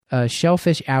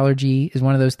shellfish allergy is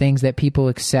one of those things that people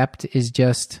accept is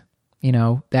just,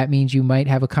 that means you might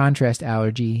have a contrast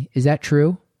allergy. Is that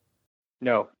true?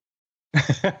 No.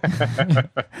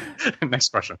 Next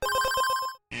question.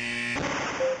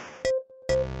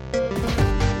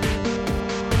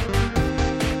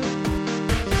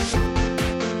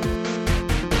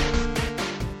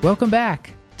 Welcome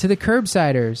back to the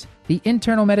Curbsiders, the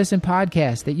internal medicine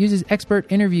podcast that uses expert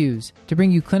interviews to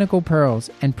bring you clinical pearls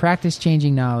and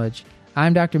practice-changing knowledge.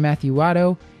 I'm Dr. Matthew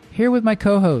Watto, here with my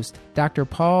co-host, Dr.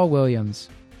 Paul Williams.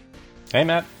 Hey,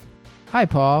 Matt. Hi,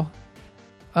 Paul.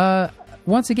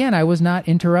 Once again, I was not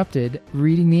interrupted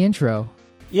reading the intro.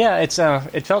 Yeah, it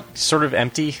felt sort of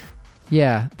empty.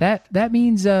 Yeah, that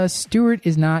means Stuart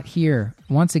is not here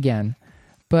once again,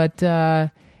 but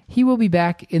he will be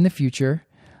back in the future.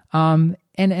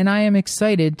 And I am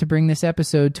excited to bring this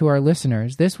episode to our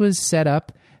listeners. This was set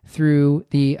up through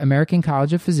the American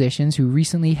College of Physicians, who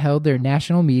recently held their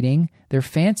national meeting, their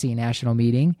fancy national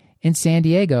meeting in San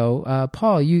Diego.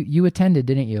 Paul, you attended,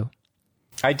 didn't you?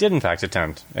 I did, in fact,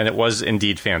 attend, and it was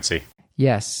indeed fancy.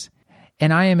 Yes.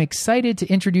 And I am excited to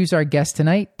introduce our guest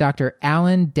tonight, Dr.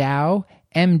 Alan Dow,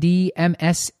 MD,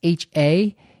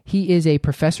 MSHA. He is a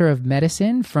professor of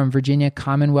medicine from Virginia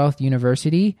Commonwealth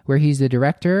University, where he's the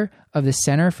director of the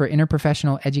Center for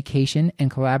Interprofessional Education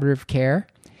and Collaborative Care.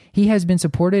 He has been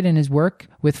supported in his work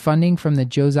with funding from the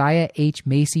Josiah H.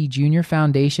 Macy Jr.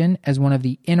 Foundation as one of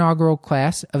the inaugural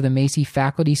class of the Macy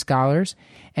Faculty Scholars,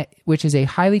 which is a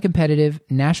highly competitive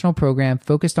national program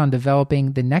focused on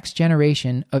developing the next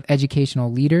generation of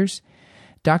educational leaders.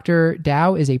 Dr.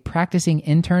 Dow is a practicing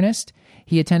internist.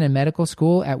 He attended medical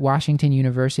school at Washington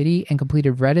University and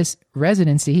completed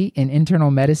residency in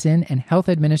internal medicine and health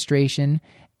administration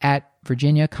at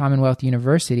Virginia Commonwealth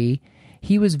University.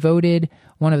 He was voted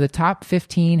one of the top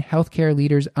 15 healthcare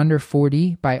leaders under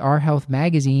 40 by Our Health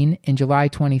magazine in July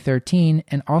 2013,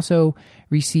 and also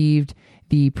received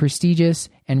the prestigious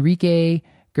Enrique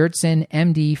Gertsen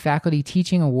MD Faculty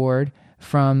Teaching Award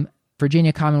from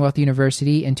Virginia Commonwealth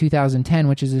University in 2010,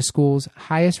 which is the school's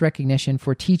highest recognition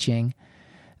for teaching.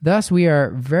 Thus, we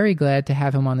are very glad to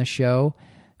have him on the show,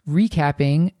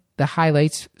 recapping the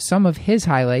highlights, some of his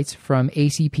highlights from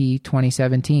ACP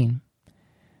 2017.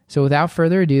 So without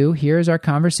further ado, here is our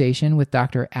conversation with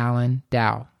Dr. Alan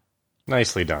Dow.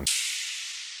 Nicely done.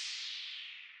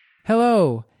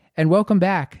 Hello, and welcome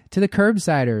back to the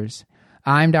Curbsiders.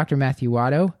 I'm Dr. Matthew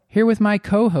Watto, here with my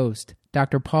co-host,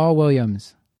 Dr. Paul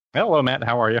Williams. Hello, Matt.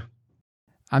 How are you?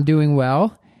 I'm doing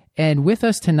well. And with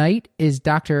us tonight is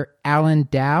Dr. Alan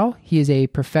Dow. He is a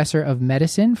professor of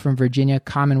medicine from Virginia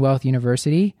Commonwealth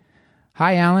University.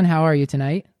 Hi, Alan. How are you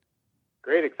tonight?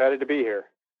 Great. Excited to be here.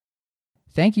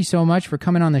 Thank you so much for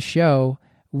coming on the show.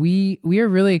 We are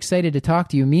really excited to talk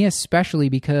to you, me especially,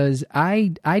 because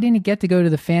I didn't get to go to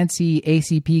the fancy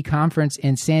ACP conference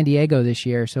in San Diego this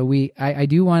year. So I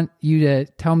do want you to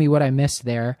tell me what I missed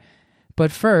there.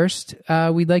 But first,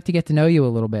 we'd like to get to know you a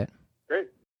little bit. Great.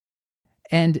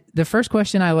 And the first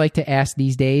question I like to ask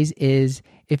these days is,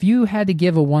 if you had to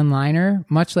give a one-liner,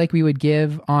 much like we would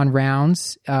give on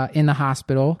rounds in the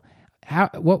hospital,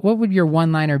 what would your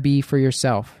one-liner be for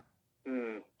yourself?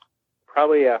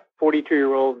 Probably a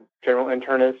 42-year-old general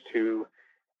internist who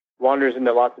wanders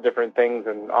into lots of different things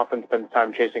and often spends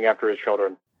time chasing after his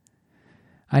children.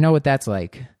 I know what that's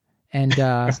like. And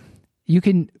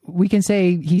we can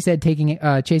say he said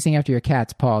chasing after your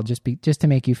cats, Paul, just to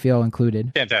make you feel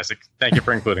included. Fantastic. Thank you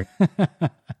for including.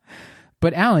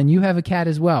 But Alan, you have a cat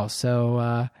as well,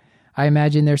 so I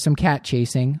imagine there's some cat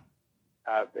chasing.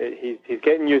 He's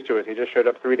getting used to it. He just showed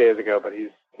up 3 days ago, but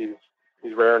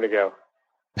he's raring to go.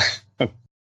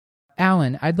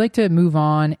 Alan, I'd like to move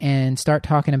on and start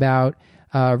talking about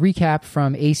recap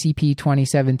from ACP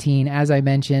 2017. As I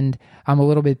mentioned, I'm a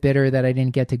little bit bitter that I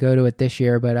didn't get to go to it this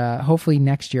year, but hopefully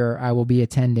next year I will be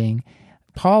attending.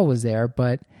 Paul was there,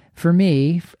 but for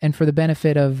me, and for the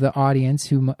benefit of the audience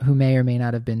who may or may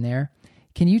not have been there,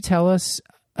 can you tell us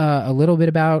a little bit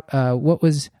about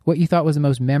what you thought was the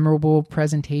most memorable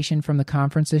presentation from the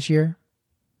conference this year?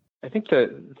 I think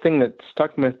the thing that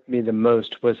stuck with me the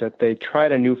most was that they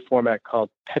tried a new format called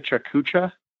Pecha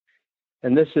Kucha.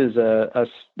 And this is a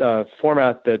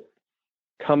format that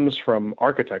comes from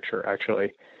architecture,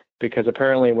 actually, because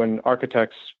apparently when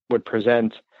architects would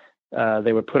present,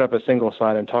 they would put up a single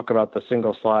slide and talk about the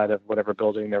single slide of whatever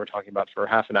building they were talking about for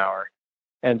half an hour.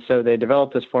 And so they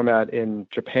developed this format in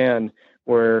Japan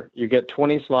where you get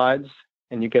 20 slides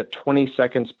and you get 20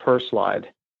 seconds per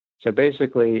slide. So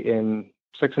basically in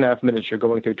 6.5 minutes, you're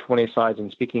going through 20 slides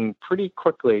and speaking pretty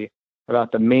quickly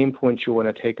about the main points you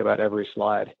want to take about every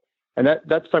slide. And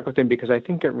that stuck with me because I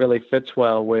think it really fits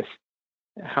well with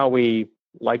how we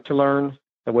like to learn,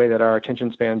 the way that our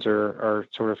attention spans are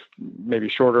sort of maybe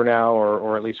shorter now,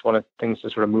 or at least one of the things to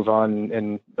sort of move on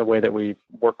in the way that we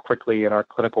work quickly in our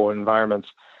clinical environments.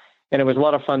 And it was a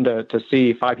lot of fun to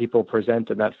see 5 people present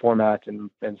in that format and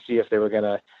see if they were going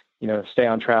to, stay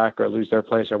on track or lose their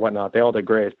place or whatnot. They all did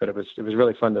great, but it was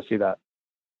really fun to see that.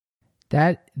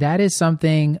 That is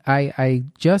something I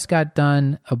just got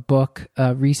done a book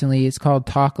recently. It's called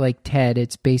Talk Like TED.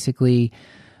 It's basically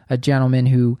a gentleman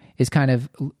who is kind of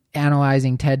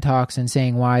analyzing TED Talks and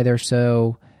saying why they're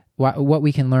what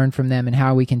we can learn from them and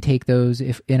how we can take those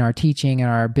in our teaching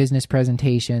and our business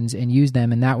presentations and use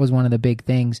them. And that was one of the big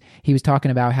things. He was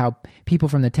talking about how people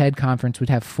from the TED conference would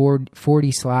have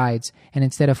 40 slides, and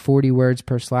instead of 40 words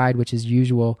per slide, which is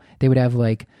usual, they would have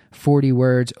like 40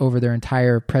 words over their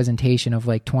entire presentation of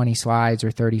like 20 slides or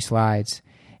 30 slides,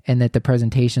 and that the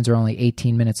presentations are only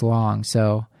 18 minutes long.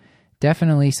 So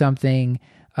definitely something,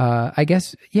 I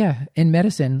guess, in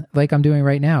medicine, like I'm doing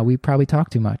right now, we probably talk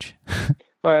too much.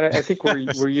 Well, I think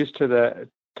we're used to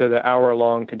the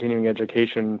hour-long continuing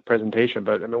education presentation,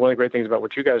 but I mean, one of the great things about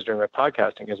what you guys are doing with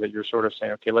podcasting is that you're sort of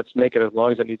saying, okay, let's make it as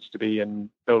long as it needs to be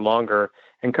and no longer,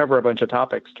 and cover a bunch of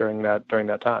topics during that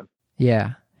time.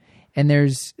 Yeah, and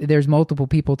there's multiple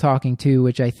people talking too,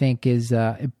 which I think is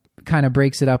it kind of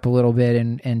breaks it up a little bit,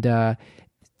 and that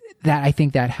I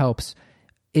think that helps.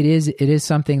 It is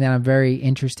something that I'm very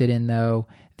interested in, though.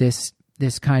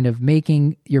 This kind of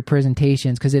making your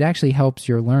presentations, because it actually helps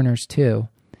your learners too.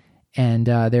 And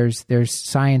there's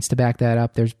science to back that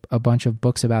up. There's a bunch of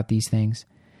books about these things.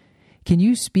 Can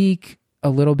you speak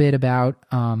a little bit about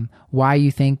why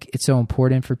you think it's so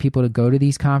important for people to go to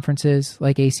these conferences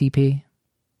like ACP?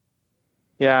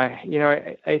 Yeah,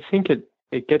 I think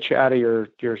it gets you out of your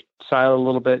silo a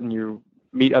little bit, and you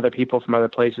meet other people from other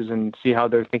places and see how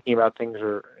they're thinking about things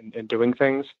and doing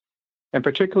things. And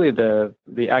particularly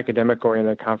the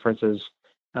academic-oriented conferences,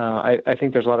 I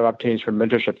think there's a lot of opportunities for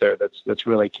mentorship there. That's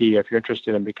really key. If you're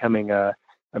interested in becoming a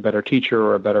better teacher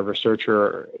or a better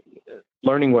researcher,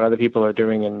 learning what other people are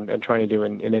doing and trying to do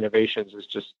in innovations is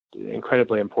just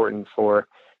incredibly important for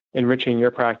enriching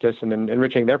your practice and then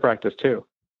enriching their practice too.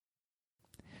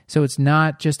 So it's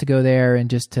not just to go there and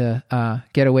just to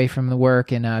get away from the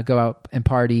work and go out and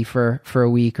party for a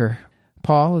week. Or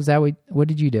Paul, is that what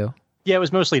did you do? Yeah, it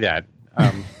was mostly that.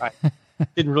 I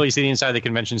didn't really see the inside of the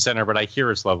convention center, but I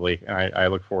hear it's lovely, and I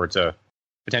look forward to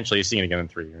potentially seeing it again in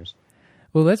 3 years.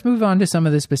 Well, let's move on to some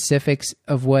of the specifics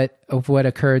of what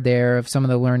occurred there, of some of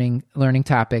the learning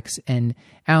topics. And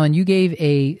Alan, you gave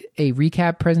a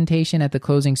recap presentation at the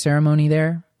closing ceremony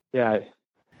there. Yeah.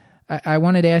 I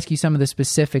wanted to ask you some of the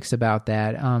specifics about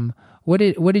that. What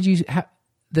did you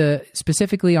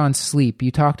specifically on sleep?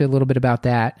 You talked a little bit about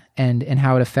that and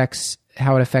how it affects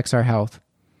our health.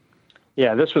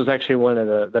 Yeah, this was actually one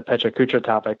of the Petra Kucha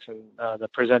topics, and the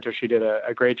presenter, she did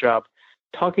a great job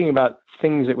talking about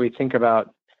things that we think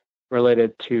about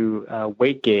related to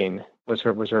weight gain was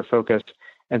her focus,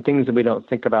 and things that we don't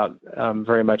think about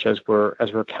very much as we're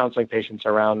counseling patients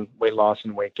around weight loss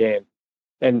and weight gain.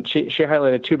 And she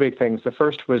highlighted 2 big things. The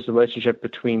first was the relationship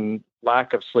between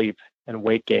lack of sleep and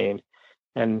weight gain,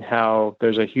 and how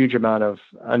there's a huge amount of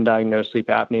undiagnosed sleep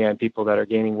apnea in people that are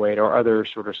gaining weight or other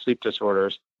sort of sleep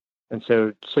disorders. And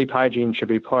so sleep hygiene should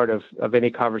be part of any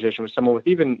conversation with someone with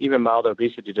even mild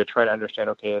obesity, to try to understand,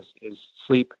 okay, is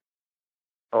sleep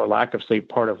or lack of sleep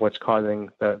part of what's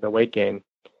causing the weight gain?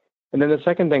 And then the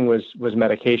second thing was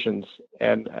medications.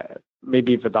 And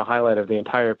maybe the highlight of the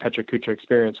entire Petra Kucha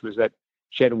experience was that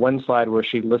she had one slide where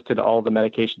she listed all the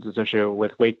medications associated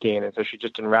with weight gain. And so she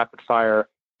just in rapid fire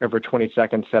over 20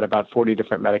 seconds said about 40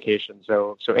 different medications.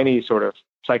 So any sort of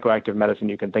psychoactive medicine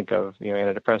you can think of,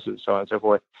 antidepressants, so on and so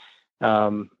forth.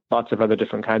 Lots of other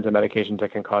different kinds of medications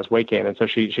that can cause weight gain. And so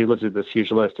she listed this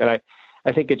huge list. And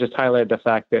I think it just highlighted the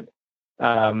fact that,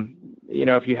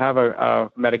 if you have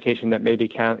a medication that maybe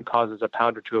causes a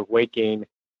pound or 2 of weight gain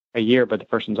a year, but the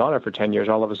person's on it for 10 years,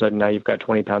 all of a sudden now you've got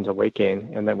 20 pounds of weight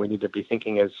gain. And then we need to be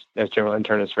thinking as general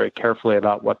internists very carefully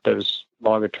about what those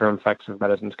longer term effects of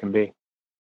medicines can be.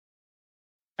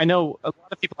 I know a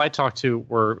lot of people I talked to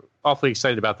were awfully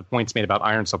excited about the points made about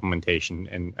iron supplementation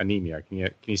and anemia. Can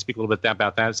you speak a little bit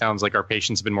about that? It sounds like our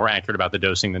patients have been more accurate about the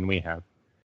dosing than we have.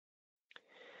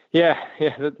 Yeah.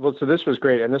 Well, so this was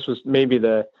great, and this was maybe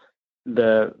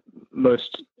the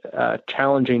most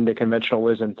challenging to conventional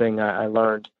wisdom thing I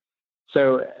learned.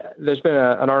 So there's been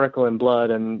an article in Blood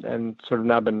and sort of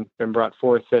now been brought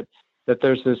forth that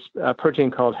there's this protein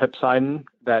called hepcidin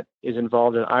that is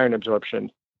involved in iron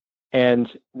absorption.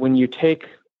 And when you take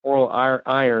oral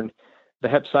iron, the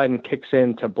hepcidin kicks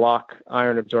in to block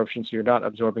iron absorption, so you're not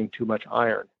absorbing too much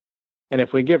iron. And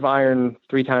if we give iron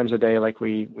 3 times a day, like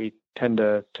we tend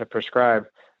to prescribe,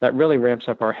 that really ramps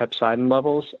up our hepcidin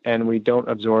levels, and we don't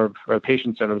absorb, or the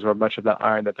patients don't absorb much of that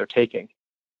iron that they're taking.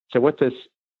 So what this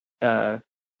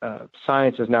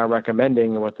science is now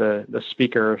recommending, and what the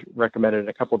speaker recommended in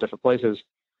a couple of different places,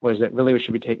 was that really we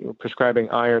should be prescribing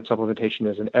iron supplementation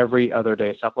as an every other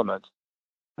day supplement.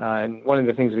 And one of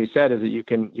the things we said is that you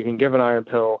can give an iron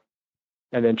pill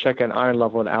and then check an iron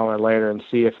level an hour later and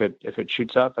see if it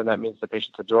shoots up, and that means the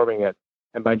patient's absorbing it.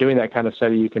 And by doing that kind of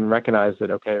study, you can recognize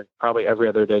that, okay, probably every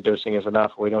other day dosing is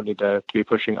enough. We don't need to be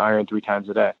pushing iron 3 times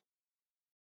a day.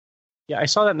 Yeah, I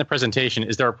saw that in the presentation.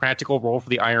 Is there a practical role for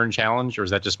the iron challenge, or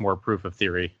is that just more proof of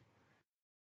theory?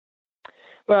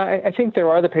 Well, I think there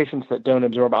are the patients that don't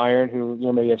absorb iron who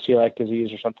maybe have celiac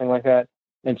disease or something like that.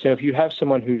 And so if you have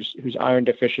someone who's iron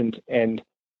deficient and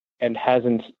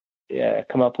hasn't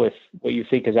come up with what you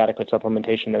think is adequate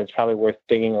supplementation, then it's probably worth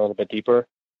digging a little bit deeper.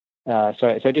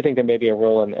 So I do think there may be a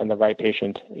role in the right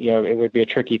patient. It would be a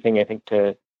tricky thing, I think,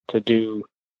 to do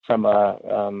from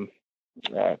a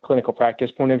clinical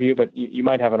practice point of view, but you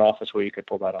might have an office where you could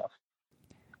pull that off.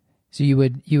 So you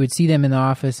would see them in the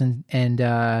office and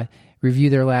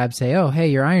review their lab, say, oh, hey,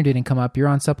 your iron didn't come up, you're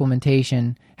on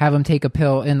supplementation, have them take a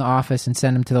pill in the office and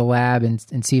send them to the lab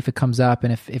and see if it comes up.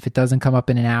 And if it doesn't come up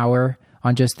in an hour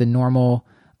on just the normal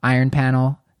iron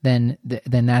panel, then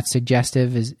that's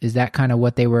suggestive. Is that kind of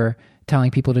what they were telling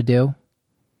people to do?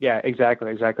 Yeah,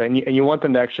 exactly. And you want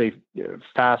them to actually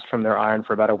fast from their iron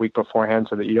for about a week beforehand,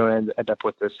 so that you don't end up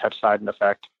with this hepcidin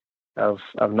effect of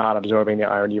not absorbing the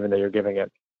iron even though you're giving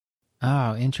it.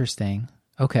 Oh, interesting.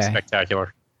 Okay.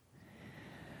 Spectacular.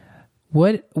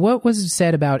 What was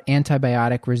said about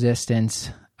antibiotic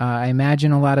resistance? I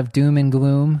imagine a lot of doom and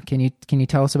gloom. Can you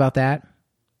tell us about that?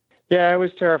 Yeah, it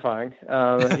was terrifying.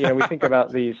 We think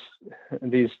about these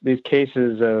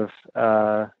cases of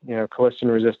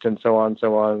colistin resistant, so on,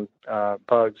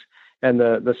 bugs. And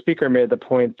the speaker made the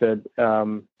point that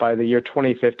by the year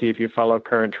 2050, if you follow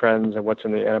current trends and what's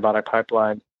in the antibiotic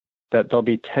pipeline, that there'll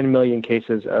be 10 million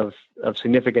cases of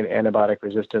significant antibiotic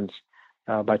resistance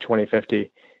by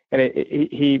 2050. And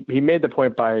he made the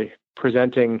point by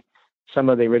presenting some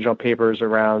of the original papers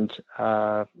around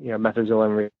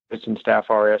methicillin-resistant Staph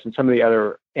aureus and some of the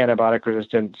other antibiotic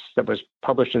resistance that was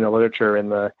published in the literature in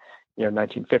the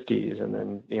 1950s and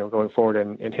then going forward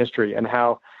in history, and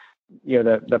how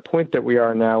the point that we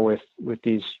are now with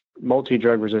these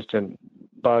multi-drug resistant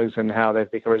bugs and how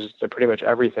they've become resistant to pretty much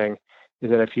everything is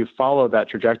that if you follow that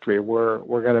trajectory, we're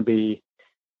going to be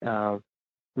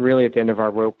really at the end of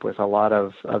our rope with a lot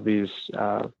of these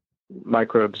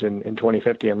microbes in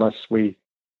 2050 unless we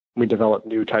develop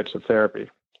new types of therapy.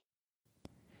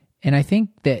 And I think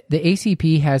that the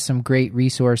ACP has some great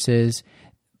resources.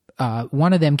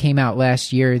 One of them came out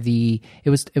last year. It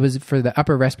was for the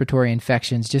upper respiratory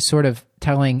infections, just sort of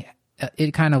telling,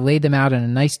 it kind of laid them out in a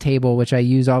nice table, which I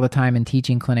use all the time in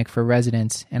teaching clinic for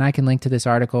residents. And I can link to this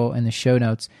article in the show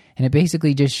notes. And it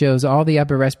basically just shows all the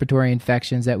upper respiratory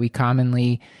infections that we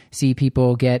commonly see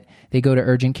people get. They go to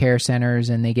urgent care centers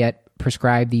and they get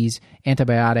prescribed these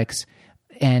antibiotics.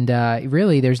 And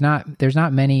really, there's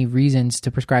not many reasons to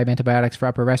prescribe antibiotics for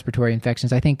upper respiratory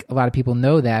infections. I think a lot of people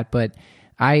know that, but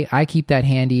I keep that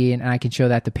handy and I can show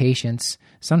that to patients.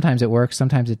 Sometimes it works,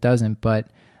 sometimes it doesn't, but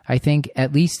I think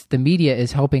at least the media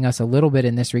is helping us a little bit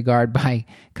in this regard by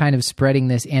kind of spreading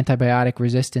this antibiotic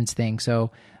resistance thing.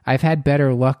 So I've had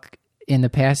better luck in the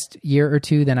past year or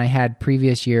two than I had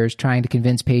previous years trying to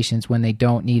convince patients when they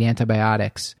don't need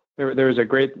antibiotics. There was a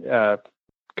great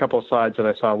couple of slides that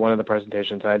I saw in one of the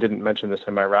presentations, and I didn't mention this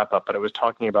in my wrap-up, but it was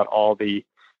talking about all the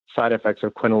side effects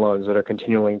of quinolones that are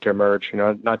continuing to emerge,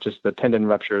 not just the tendon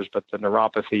ruptures, but the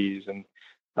neuropathies and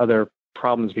other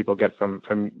problems people get from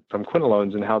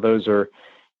quinolones, and how those are,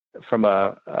 from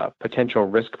a potential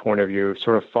risk point of view,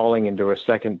 sort of falling into a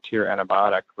second-tier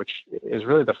antibiotic, which is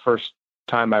really the first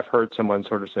time I've heard someone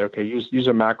sort of say, okay, use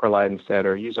a macrolide instead,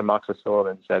 or use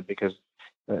amoxicillin instead, because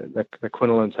the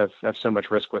quinolones have so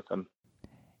much risk with them.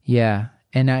 Yeah,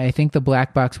 and I think the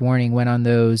black box warning went on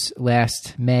those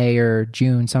last May or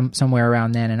June, somewhere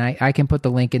around then, and I can put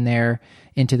the link in there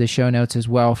into the show notes as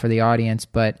well for the audience,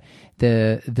 but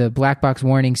the black box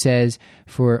warning says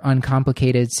for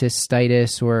uncomplicated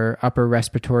cystitis or upper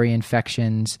respiratory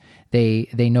infections, they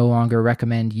no longer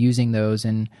recommend using those.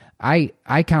 And I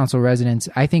counsel residents,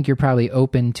 I think you're probably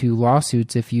open to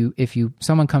lawsuits if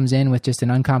someone comes in with just an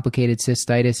uncomplicated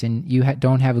cystitis and you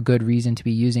don't have a good reason to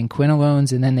be using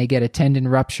quinolones, and then they get a tendon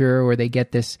rupture or they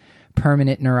get this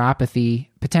permanent neuropathy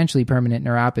potentially permanent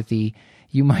neuropathy,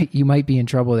 you might be in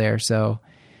trouble there. So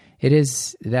it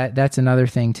is that's another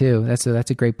thing too. That's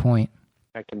a great point.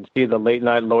 I can see the late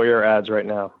night lawyer ads right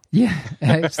now. Yeah,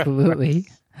 absolutely.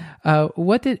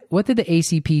 What did the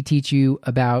ACP teach you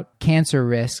about cancer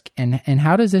risk, and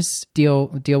how does this deal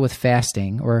with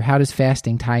fasting, or how does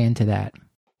fasting tie into that?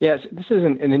 Yes, this is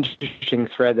an interesting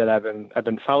thread that I've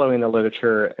been following the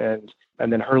literature and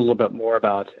then heard a little bit more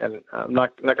about. And I'm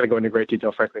not going to go into great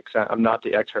detail, frankly, because I'm not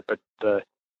the expert, but the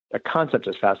concept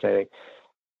is fascinating.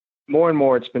 More and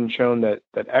more, it's been shown that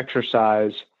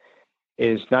exercise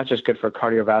is not just good for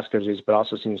cardiovascular disease, but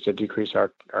also seems to decrease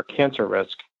our cancer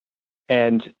risk.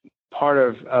 And part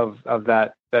of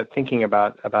that thinking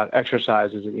about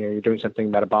exercise is that, you're doing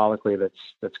something metabolically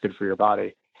that's good for your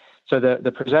body. So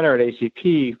the presenter at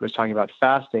ACP was talking about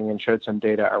fasting and showed some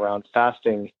data around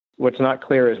fasting. What's not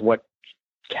clear is what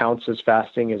counts as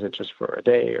fasting. Is it just for a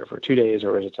day or for 2 days,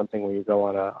 or is it something where you go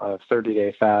on a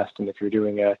 30-day fast? And if you're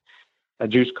doing a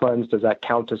juice cleanse, does that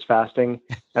count as fasting?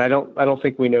 And I don't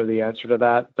think we know the answer to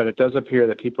that, but it does appear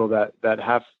that people that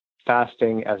have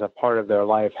fasting as a part of their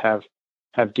life have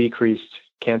decreased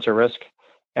cancer risk.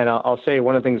 And I'll say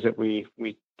one of the things that we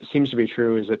seems to be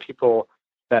true is that people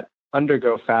that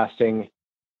undergo fasting,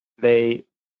 they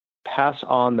pass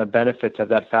on the benefits of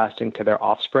that fasting to their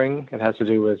offspring. It has to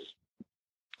do with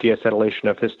deacetylation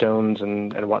of histones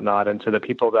and whatnot. And so the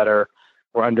people that were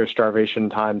under starvation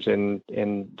times in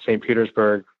St.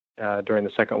 Petersburg during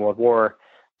the Second World War,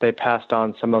 they passed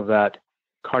on some of that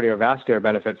cardiovascular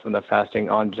benefit from the fasting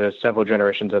onto several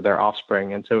generations of their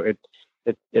offspring. And so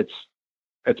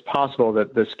it's possible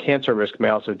that this cancer risk may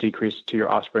also decrease to your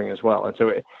offspring as well. And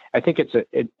so I think it's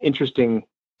an interesting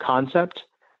concept.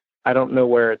 I don't know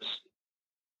where it's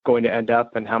going to end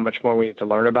up and how much more we need to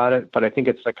learn about it, but I think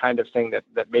it's the kind of thing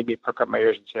that made me perk up my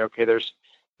ears and say, okay, there's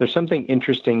something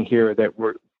interesting here that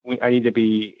I need to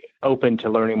be open to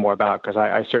learning more about, because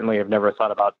I certainly have never thought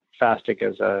about fasting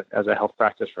as a health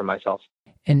practice for myself.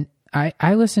 And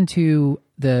I listen to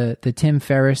the Tim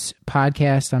Ferriss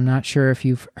podcast. I'm not sure if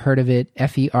you've heard of it,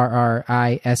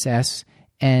 FERRISS,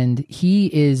 and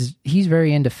he's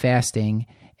very into fasting,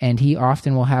 and he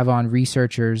often will have on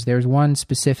researchers. There's one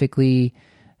specifically,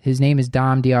 his name is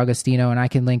Dom D'Agostino, and I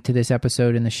can link to this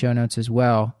episode in the show notes as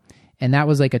well. And that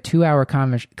was like a 2-hour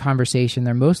conversation.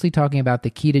 They're mostly talking about the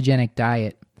ketogenic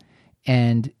diet.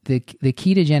 And the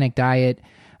ketogenic diet,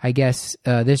 I guess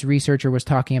this researcher was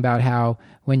talking about how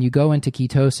when you go into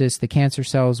ketosis, the cancer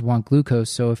cells want glucose.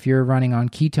 So if you're running on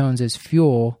ketones as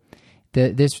fuel,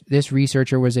 this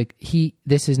researcher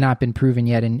this has not been proven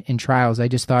yet in trials. I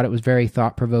just thought it was very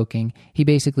thought-provoking. He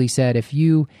basically said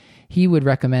he would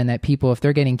recommend that people, if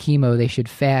they're getting chemo, they should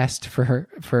fast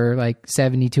for like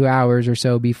 72 hours or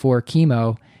so before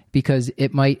chemo, because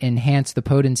it might enhance the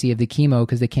potency of the chemo,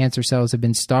 because the cancer cells have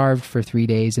been starved for 3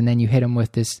 days, and then you hit them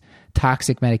with this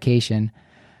toxic medication.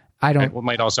 It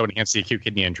might also enhance the acute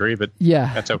kidney injury, but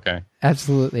yeah, that's okay.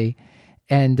 Absolutely.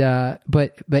 And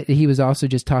but he was also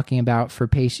just talking about for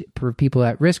people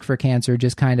at risk for cancer,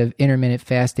 just kind of intermittent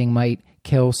fasting might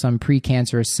kill some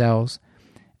precancerous cells.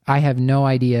 I have no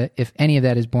idea if any of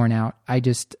that is borne out.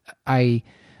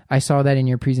 I saw that in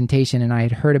your presentation, and I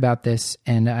had heard about this,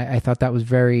 and I thought that was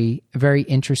very, very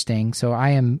interesting. So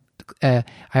I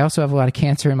also have a lot of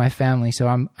cancer in my family, so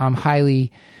I'm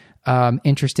highly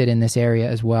interested in this area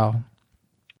as well.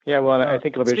 Yeah, well, I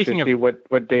think it'll be interesting to see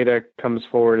what data comes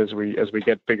forward as we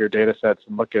get bigger data sets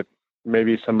and look at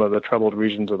maybe some of the troubled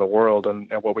regions of the world and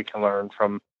what we can learn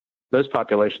from those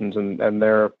populations and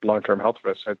their long-term health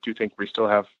risks. I do think we still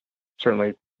have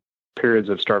certainly periods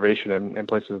of starvation in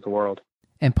places of the world.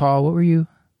 And Paul, what were you?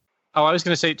 Oh, I was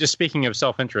going to say, just speaking of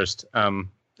self-interest,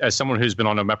 as someone who's been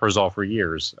on omeprazole for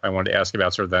years, I wanted to ask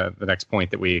about sort of the next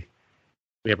point that we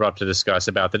have brought up to discuss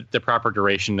about the proper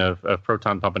duration of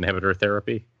proton pump inhibitor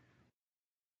therapy.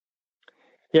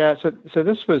 Yeah, so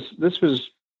this was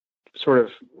sort of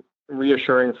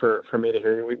reassuring for me to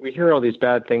hear. We hear all these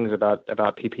bad things about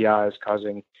PPIs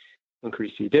causing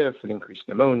increased C. diff and increased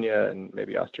pneumonia and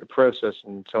maybe osteoporosis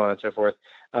and so on and so forth,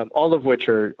 all of which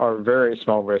are very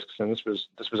small risks. And this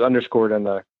was underscored in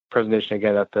the presentation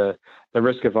again, that the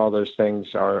risk of all those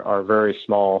things are very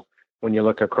small when you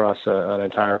look across an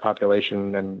entire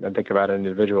population and think about an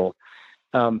individual.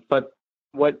 But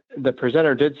what the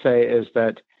presenter did say is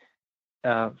that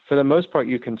for the most part,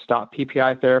 you can stop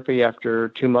PPI therapy after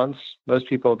 2 months. Most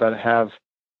people that have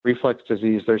reflux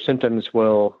disease, their symptoms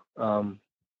will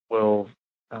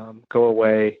go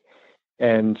away,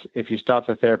 and if you stop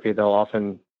the therapy, they'll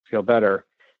often feel better.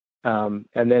 And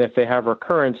then if they have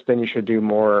recurrence, then you should do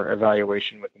more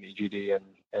evaluation with an EGD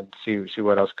and see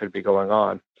what else could be going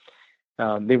on.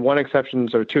 The one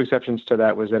exceptions or two exceptions to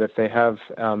that was that if they have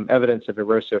evidence of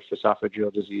erosive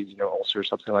esophageal disease, ulcer,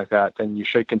 something like that, then you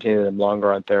should continue them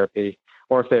longer on therapy.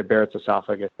 Or if they have Barrett's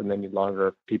esophagus, then they need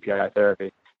longer PPI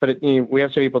therapy. But we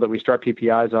have some people that we start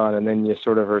PPIs on, and then you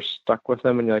sort of are stuck with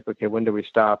them, and you're like, okay, when do we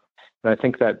stop? And I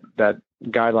think that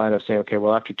guideline of saying, okay,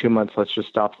 well, after 2 months, let's just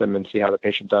stop them and see how the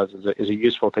patient does is a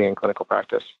useful thing in clinical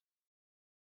practice.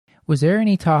 Was there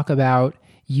any talk about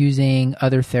using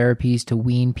other therapies to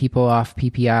wean people off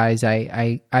PPIs?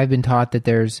 I've been taught that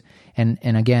there's, and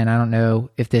again, I don't know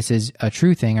if this is a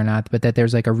true thing or not, but that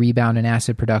there's like a rebound in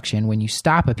acid production when you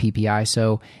stop a PPI.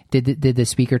 So did the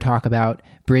speaker talk about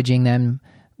bridging them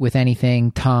with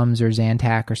anything, Tums or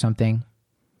Zantac or something?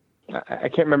 I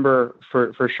can't remember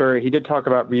for sure. He did talk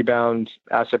about rebound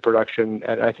acid production,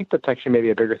 and I think that's actually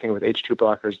maybe a bigger thing with H2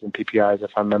 blockers than PPIs,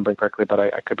 if I'm remembering correctly, but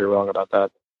I could be wrong about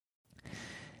that.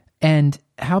 And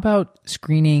how about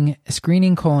screening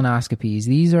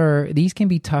colonoscopies? These can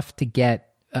be tough to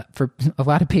get. For a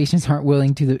lot of patients aren't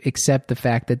willing to accept the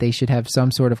fact that they should have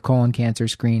some sort of colon cancer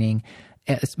screening.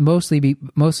 It's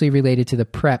mostly related to the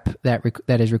prep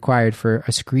that is required for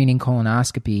a screening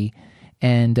colonoscopy.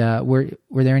 And were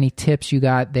there any tips you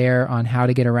got there on how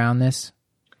to get around this?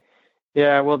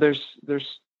 Yeah, well, there's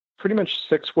pretty much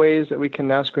 6 ways that we can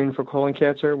now screen for colon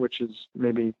cancer, which is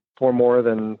maybe 4 more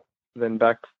than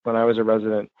back when I was a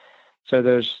resident. So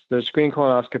there's screening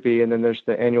colonoscopy, and then there's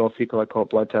the annual fecal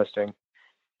occult blood testing.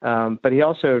 But he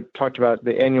also talked about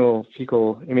the annual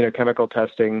fecal immunochemical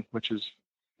testing, which is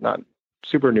not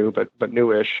super new, but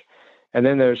newish. And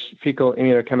then there's fecal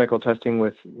immunochemical testing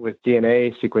with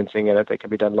DNA sequencing in it that can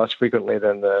be done less frequently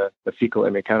than the fecal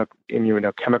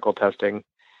immunochemical testing.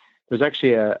 There's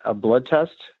actually a blood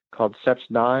test called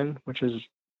SEPT9, which is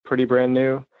pretty brand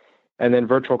new, and then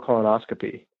virtual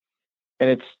colonoscopy.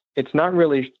 And it's not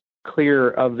really clear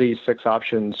of these 6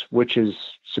 options which is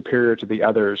superior to the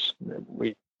others.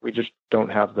 We just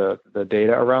don't have the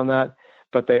data around that,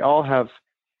 but they all have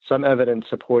some evidence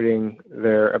supporting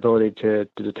their ability to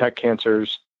detect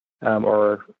cancers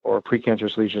or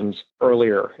precancerous lesions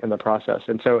earlier in the process.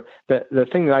 And so the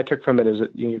thing that I took from it is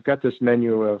that you've got this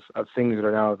menu of things that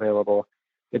are now available.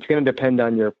 It's going to depend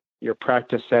on your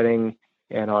practice setting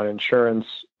and on insurance,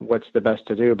 what's the best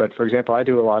to do. But for example, I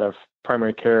do a lot of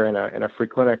primary care in a free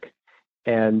clinic,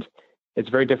 and it's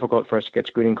very difficult for us to get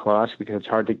screening colonoscopy because it's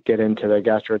hard to get into the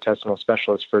gastrointestinal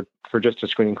specialist for just a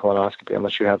screening colonoscopy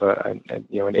unless you have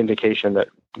an indication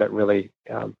that really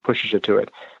pushes you to it.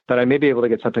 But I may be able to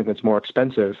get something that's more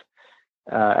expensive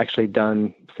actually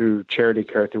done through charity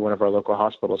care through one of our local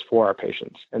hospitals for our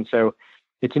patients. And so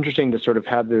it's interesting to sort of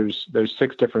have those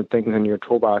 6 different things in your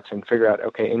toolbox and figure out,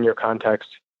 okay, in your context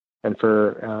and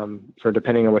for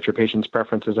depending on what your patient's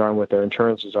preferences are and what their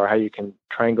insurances are, how you can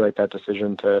triangulate that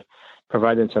decision to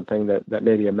provide them something that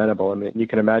may be amenable. I mean, you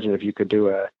can imagine if you could do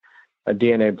a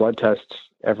DNA blood test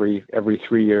every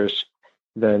 3 years,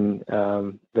 then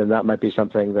that might be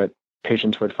something that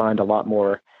patients would find a lot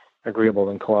more agreeable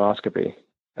than colonoscopy.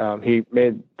 He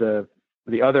made the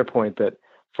other point that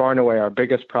far and away our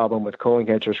biggest problem with colon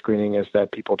cancer screening is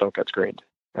that people don't get screened,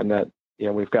 and that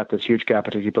we've got this huge gap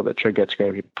between people that should get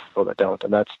screened and people that don't,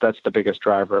 and that's the biggest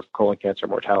driver of colon cancer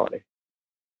mortality.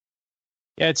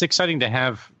 Yeah, it's exciting to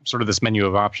have sort of this menu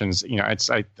of options.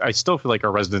 I still feel like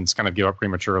our residents kind of give up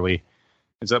prematurely.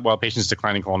 It's that, well, patients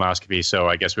declining colonoscopy, so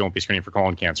I guess we won't be screening for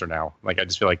colon cancer now. Like, I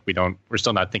just feel like we're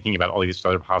still not thinking about all these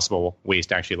other possible ways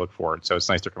to actually look for it. So it's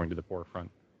nice they're coming to the forefront.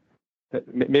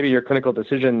 Maybe your clinical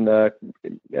decision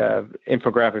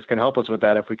infographics can help us with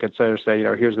that if we could sort of say,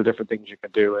 here's the different things you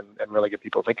can do and really get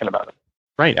people thinking about it.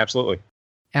 Right, absolutely.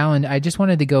 Alan, I just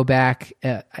wanted to go back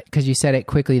because you said it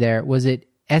quickly there. Was it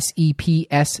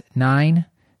SEPS9?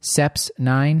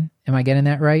 SEPS9? Am I getting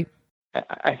that right?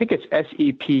 I think it's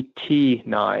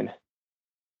SEPT9.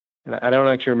 And I don't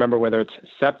actually remember whether it's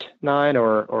SEPT9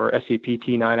 or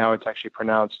SEPT9, how it's actually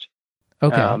pronounced.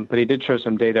 Okay. But he did show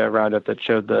some data around it that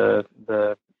showed the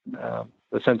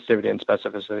sensitivity and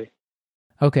specificity.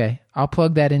 Okay, I'll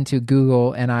plug that into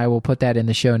Google and I will put that in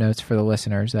the show notes for the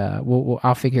listeners.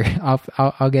 I'll figure.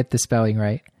 I'll get the spelling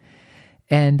right.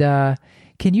 And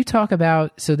can you talk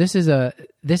about? So this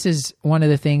is one of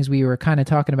the things we were kind of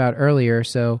talking about earlier.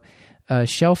 So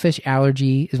shellfish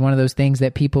allergy is one of those things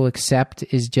that people accept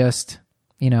is just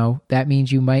that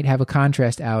means you might have a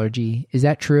contrast allergy. Is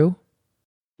that true?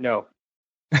 No.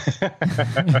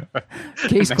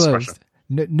 Case closed.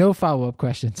 No follow-up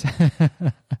questions.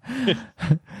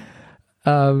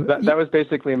 That was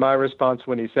basically my response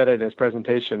when he said it in his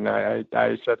presentation. I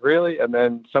said, really? And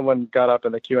then someone got up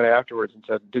in the Q&A afterwards and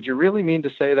said, did you really mean to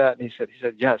say that? And he said,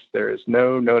 yes, there is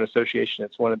no known association.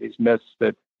 It's one of these myths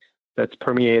that that's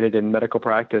permeated in medical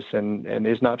practice and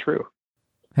is not true.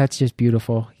 That's just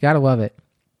beautiful. You gotta love it.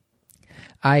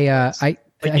 Like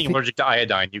being allergic to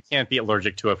iodine, you can't be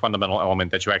allergic to a fundamental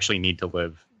element that you actually need to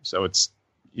live. So it's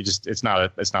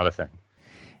not a thing.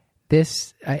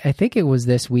 I think it was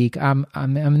this week. I'm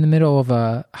in the middle of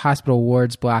a hospital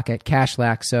wards block at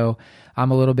Cashlack, so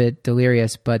I'm a little bit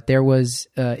delirious. But there was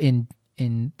in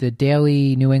the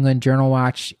daily New England Journal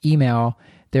Watch email,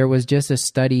 there was just a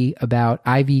study about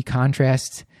IV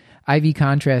contrast,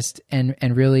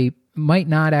 and really might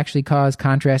not actually cause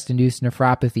contrast-induced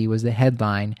nephropathy was the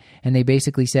headline. And they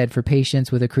basically said for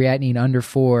patients with a creatinine under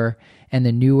 4 and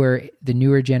the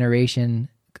newer generation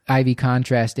IV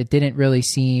contrast, it didn't really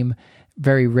seem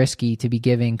very risky to be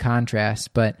giving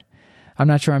contrast. But I'm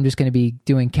not sure I'm just going to be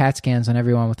doing CAT scans on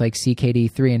everyone with like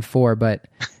CKD 3 and 4. But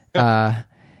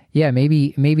yeah,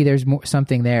 maybe there's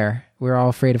something there. We're all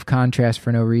afraid of contrast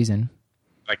for no reason.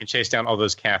 I can chase down all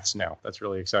those cats now. That's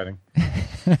really exciting.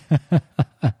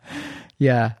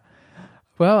 Yeah.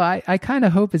 Well, I kind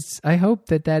of hope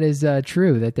that is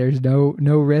true, that there's no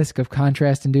risk of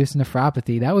contrast-induced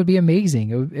nephropathy. That would be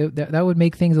amazing. That would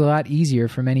make things a lot easier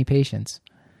for many patients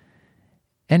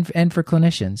and for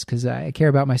clinicians, because I care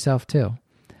about myself too.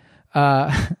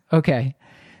 Okay.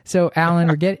 So, Alan,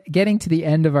 we're getting to the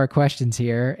end of our questions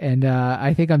here, and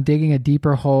I think I'm digging a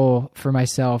deeper hole for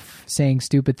myself saying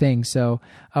stupid things. So,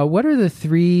 what are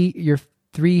your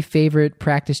three favorite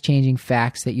practice-changing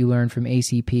facts that you learned from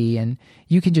ACP? And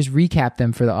you can just recap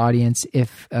them for the audience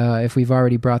if we've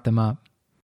already brought them up.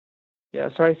 Yeah,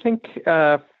 so I think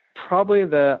probably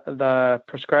the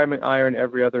prescribing iron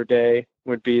every other day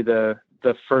would be the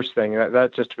first thing.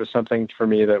 That just was something for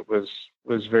me that was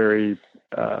very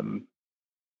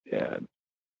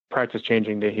practice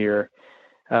changing to hear.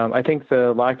 I think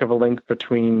the lack of a link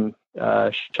between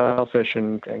shellfish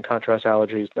and contrast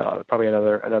allergies, probably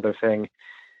another thing.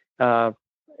 And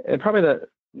probably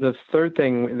the third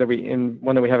thing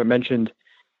one that we haven't mentioned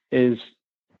is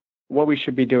what we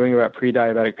should be doing about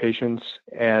pre-diabetic patients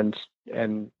and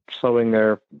slowing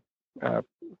their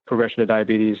progression to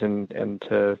diabetes and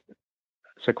to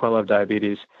sequelae of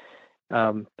diabetes.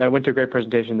 I went to a great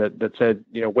presentation that said,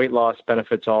 weight loss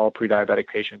benefits all pre-diabetic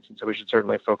patients. And so we should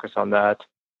certainly focus on that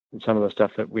and some of the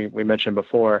stuff that we mentioned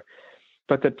before.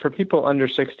 But that for people under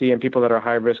 60 and people that are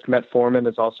high risk, metformin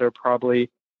is also probably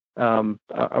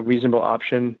a reasonable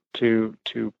option to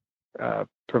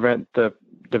prevent the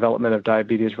development of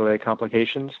diabetes-related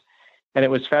complications. And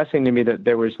it was fascinating to me that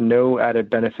there was no added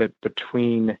benefit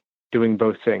between doing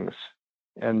both things.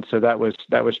 And so that was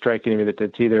striking to me, that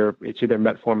it's either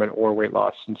metformin or weight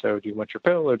loss. And so, do you want your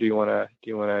pill, or do you want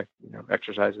to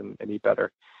exercise and eat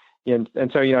better? And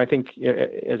so I think,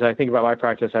 as I think about my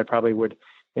practice, I probably would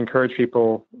encourage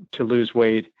people to lose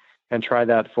weight and try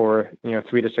that for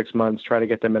 3 to 6 months. Try to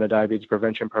get them in a diabetes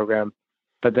prevention program.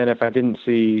 But then, if I didn't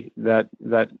see that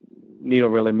needle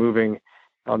really moving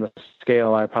on the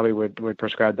scale, I probably would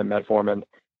prescribe them metformin.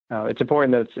 It's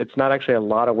important that it's not actually a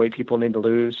lot of weight people need to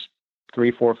lose. 3,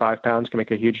 4, 5 pounds can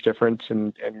make a huge difference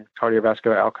in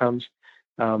cardiovascular outcomes.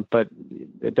 But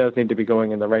it does need to be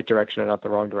going in the right direction and not the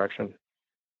wrong direction.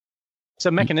 So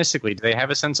mechanistically, do they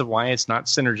have a sense of why it's not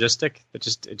synergistic? It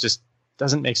just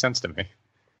doesn't make sense to me.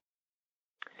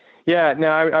 Yeah, no,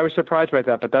 I was surprised by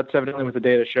that, but that's evidently what the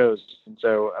data shows. And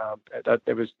so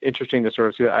it was interesting to sort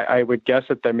of see that. I would guess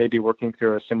that they may be working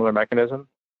through a similar mechanism,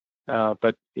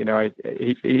 but he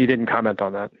didn't comment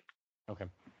on that. Okay.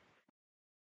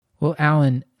 Well,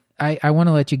 Alan, I want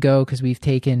to let you go because we've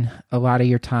taken a lot of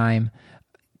your time.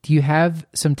 Do you have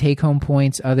some take-home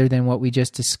points other than what we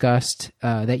just discussed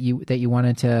that you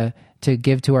wanted to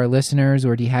give to our listeners,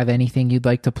 or do you have anything you'd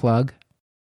like to plug?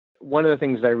 One of the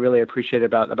things that I really appreciate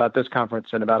about this conference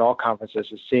and about all conferences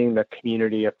is seeing the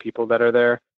community of people that are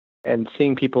there and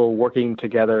seeing people working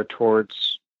together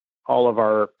towards all of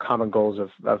our common goals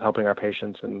of helping our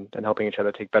patients and helping each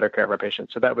other take better care of our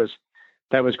patients. So that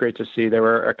was great to see. There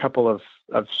were a couple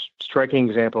of striking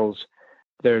examples.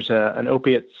 There's an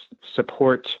opiate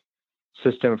support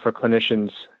system for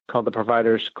clinicians called the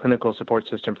Provider's Clinical Support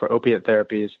System for Opiate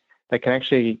Therapies that can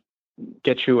actually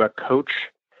get you a coach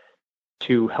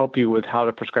to help you with how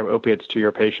to prescribe opiates to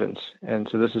your patients. And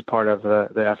so this is part of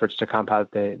the efforts to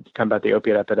combat the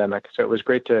opiate epidemic. So it was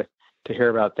great to hear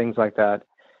about things like that.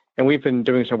 And we've been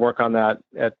doing some work on that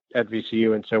at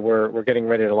VCU. And so we're getting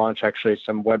ready to launch actually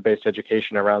some web-based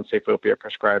education around safe opiate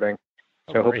prescribing.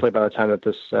 So hopefully by the time that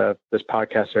this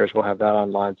podcast airs, we'll have that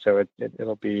online. So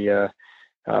it'll be a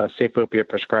safe opiate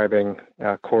prescribing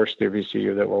course through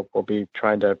VCU that we'll be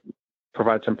trying to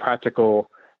provide some practical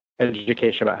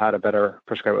education about how to better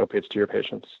prescribe opiates to your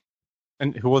patients.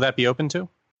 And who will that be open to?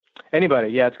 Anybody,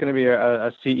 yeah, it's going to be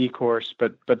a CE course,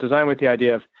 but designed with the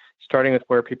idea of starting with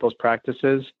where people's practice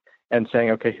is and saying,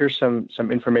 okay, here's some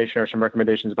information or some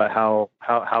recommendations about how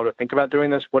to think about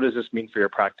doing this. What does this mean for your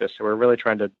practice? So we're really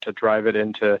trying to drive it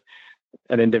into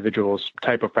an individual's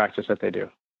type of practice that they do.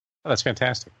 Oh, that's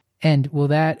fantastic. And will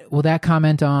that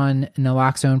comment on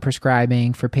naloxone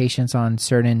prescribing for patients on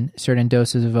certain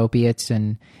doses of opiates,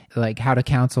 and like how to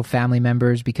counsel family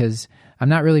members? Because I'm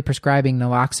not really prescribing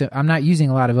naloxone. I'm not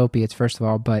using a lot of opiates, first of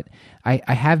all, but I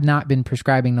have not been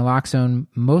prescribing naloxone,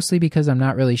 mostly because I'm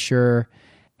not really sure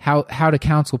how to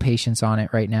counsel patients on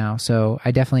it right now. So I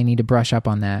definitely need to brush up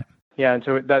on that. Yeah, and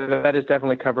so that is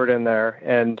definitely covered in there.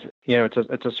 And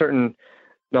it's a certain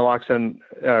naloxone,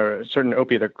 certain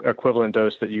opiate equivalent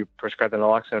dose that you prescribe the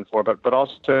naloxone for, but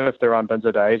also if they're on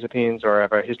benzodiazepines or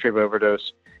have a history of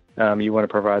overdose, you want to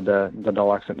provide the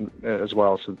naloxone as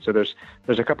well. So there's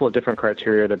a couple of different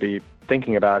criteria to be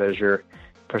thinking about as you're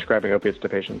prescribing opiates to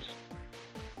patients.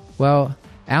 Well,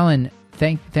 Alan,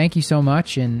 thank you so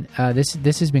much, and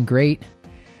this has been great.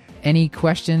 Any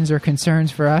questions or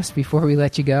concerns for us before we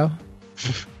let you go?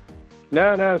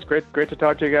 No, it's great to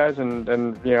talk to you guys, and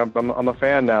I'm a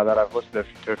fan now that I've listened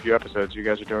to a few episodes. You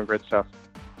guys are doing great stuff.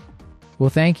 Well,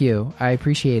 thank you. I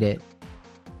appreciate it.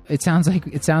 It sounds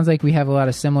like we have a lot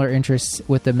of similar interests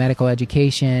with the medical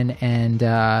education and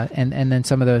then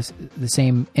some of the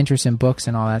same interests in books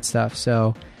and all that stuff.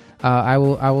 So I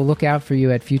will look out for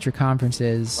you at future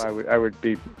conferences. I would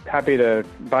be happy to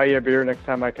buy you a beer next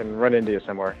time I can run into you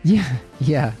somewhere.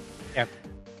 Yeah.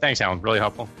 Thanks, Alan. Really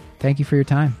helpful. Thank you for your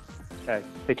time. Okay.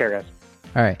 Take care, guys.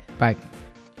 All right. Bye.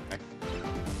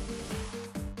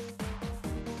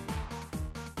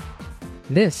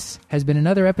 This has been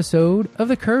another episode of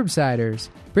The Curbsiders,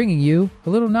 bringing you a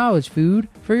little knowledge food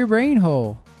for your brain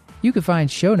hole. You can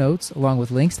find show notes along with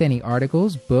links to any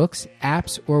articles, books,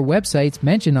 apps, or websites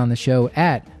mentioned on the show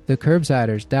at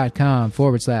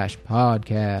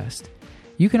thecurbsiders.com/podcast.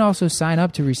 You can also sign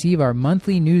up to receive our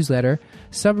monthly newsletter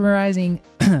summarizing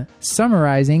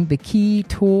the key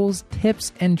tools,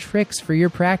 tips, and tricks for your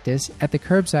practice at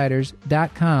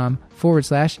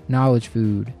thecurbsiders.com/knowledge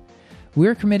food.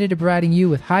 We're committed to providing you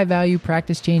with high-value,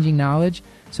 practice-changing knowledge,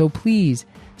 so please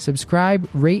subscribe,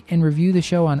 rate, and review the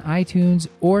show on iTunes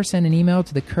or send an email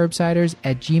to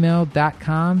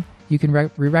thecurbsiders@gmail.com. You can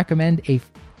recommend a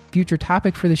future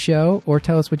topic for the show or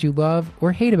tell us what you love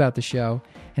or hate about the show.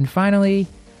 And finally,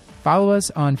 follow us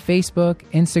on Facebook,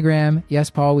 Instagram, yes,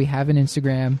 Paul, we have an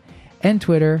Instagram, and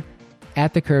Twitter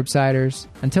at The Curbsiders.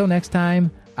 Until next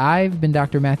time, I've been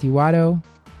Dr. Matthew Watto.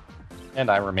 And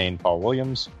I remain Paul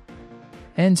Williams.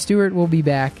 And Stuart will be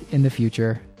back in the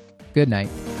future. Good night.